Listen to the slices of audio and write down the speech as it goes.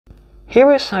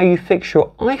Here is how you fix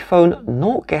your iPhone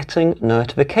not getting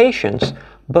notifications.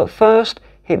 But first,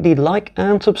 hit the like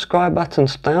and subscribe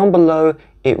buttons down below.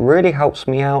 It really helps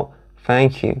me out.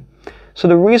 Thank you. So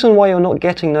the reason why you're not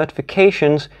getting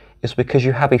notifications is because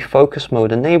you have a focus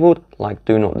mode enabled, like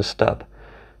Do Not Disturb.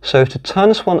 So to turn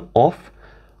this one off,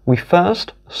 we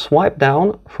first swipe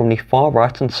down from the far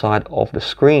right hand side of the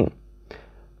screen.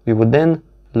 We would then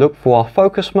look for our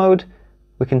focus mode.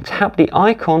 We can tap the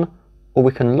icon, or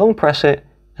we can long press it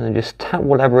and then just tap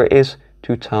whatever it is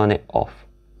to turn it off.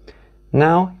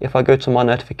 Now, if I go to my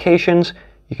notifications,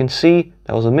 you can see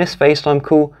there was a missed FaceTime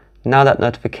call. Now that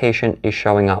notification is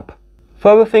showing up.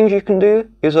 Further things you can do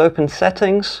is open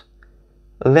settings,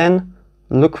 then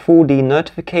look for the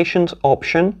notifications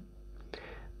option.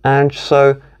 And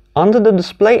so under the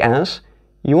display as,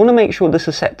 you want to make sure this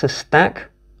is set to stack,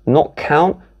 not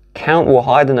count. Count will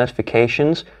hide the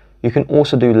notifications. You can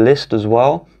also do list as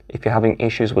well if you're having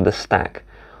issues with the stack.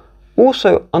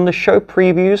 Also, under show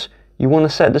previews, you want to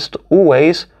set this to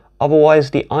always,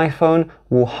 otherwise the iPhone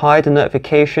will hide the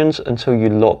notifications until you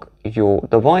lock your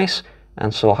device.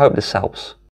 And so I hope this helps.